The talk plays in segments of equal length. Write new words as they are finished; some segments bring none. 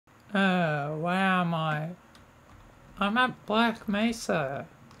Where am I? I'm at Black Mesa.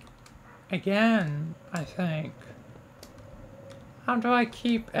 Again, I think. How do I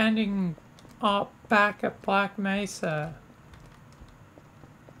keep ending up back at Black Mesa?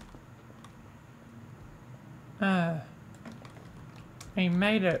 He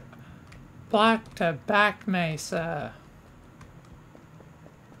made it black to back Mesa.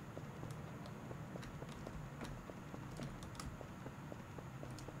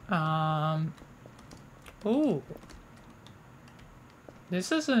 Ooh.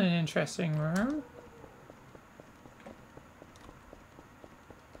 This is an interesting room.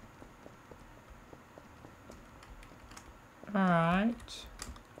 Alright.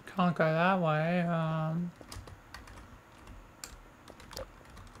 Can't go that way.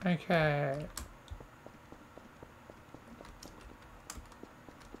 Okay.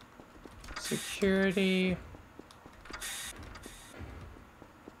 Security.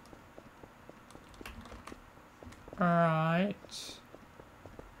 Alright.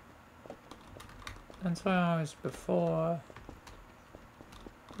 That's where I was before.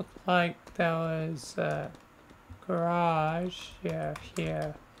 Looked like there was a garage. Yeah,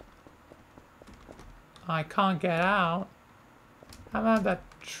 here. I can't get out. How about that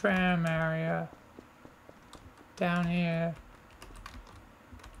tram area? Down here.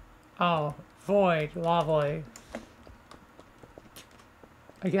 Oh, void. Lovely.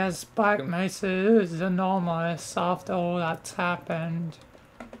 I guess Black Mesa is anomalous after all that's happened.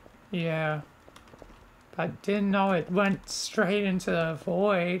 Yeah. I didn't know it went straight into the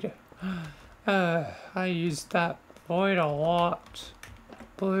void. I used that void a lot.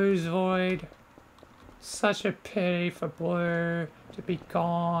 Blue's void. Such a pity for Blue to be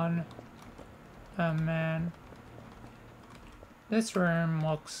gone. Oh man. This room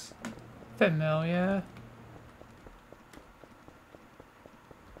looks familiar.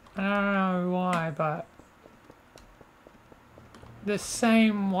 I don't know why, but the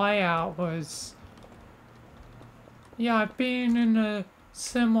same layout was... Yeah, I've been in a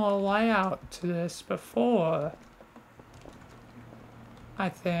similar layout to this before. I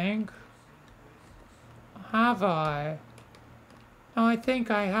think. Have I? No, I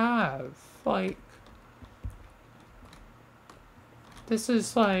think I have. Like... This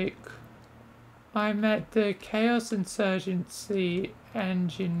is like... I met the Chaos Insurgency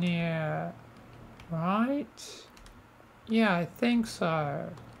engineer, right? Yeah, I think so.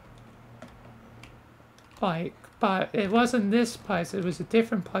 Like, but it wasn't this place, it was a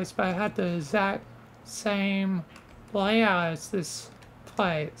different place, but I had the exact same layout as this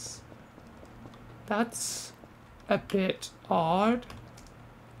place. That's a bit odd.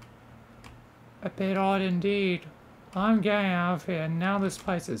 A bit odd indeed. I'm getting out of here. Now this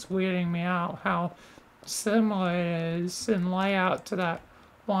place is weirding me out how similar it is in layout to that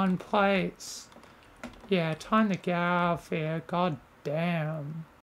one place. Yeah, time to get out of here. God damn.